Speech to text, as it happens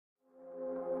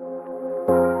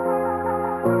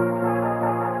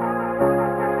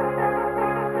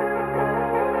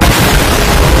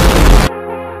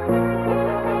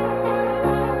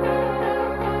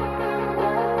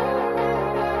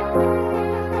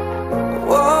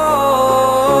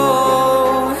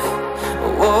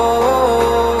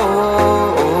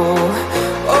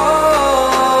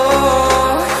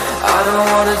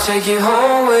take you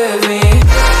home with me.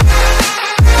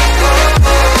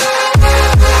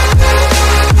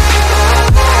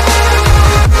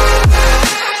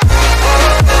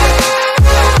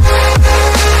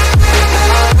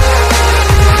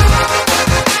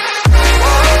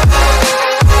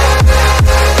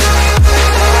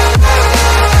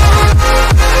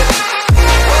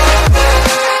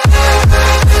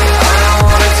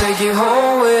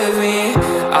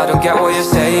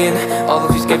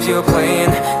 You're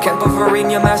playing, can't bother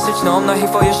reading your message. No, I'm not here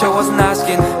for your show, wasn't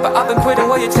asking. But I've been quitting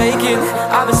what you're taking.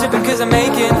 I've been sipping cause I'm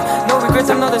making no regrets,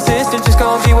 I'm not insistent. Just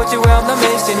go and be what you are, I'm not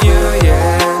missing you,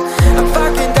 yeah. I'm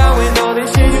fucking down with all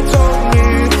this shit you told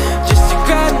me. Just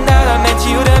regretting that I met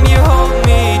you, damn you hold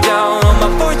me down. All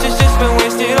my fortune's just been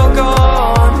wasted, all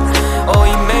gone. Oh,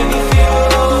 you made me feel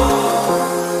alone.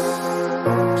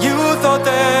 You thought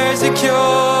there's a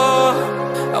cure,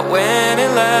 I went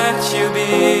and let you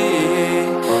be.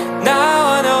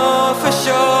 Now I know for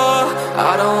sure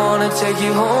I don't wanna take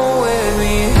you home with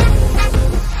me.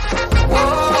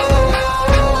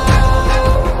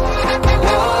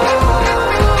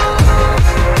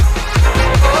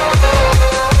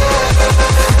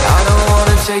 I don't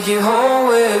wanna take you home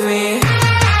with me.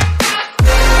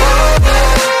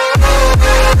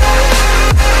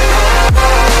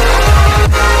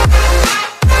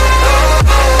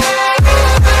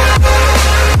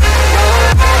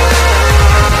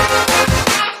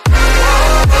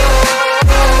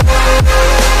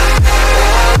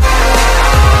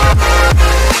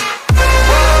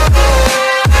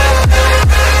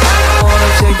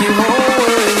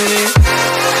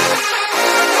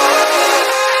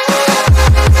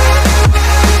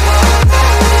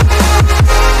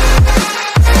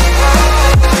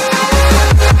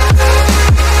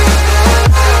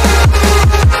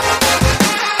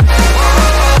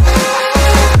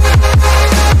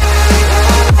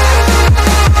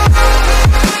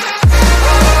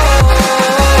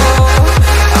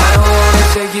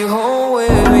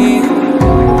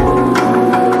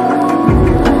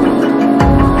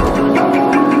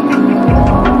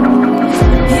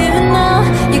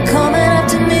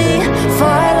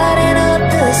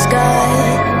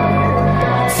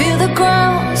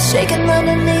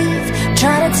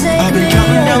 I've been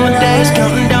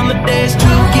counting down the days to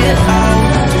get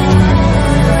out.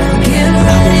 Get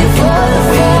ready for the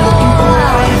fall. Looking for a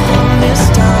way from this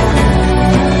town.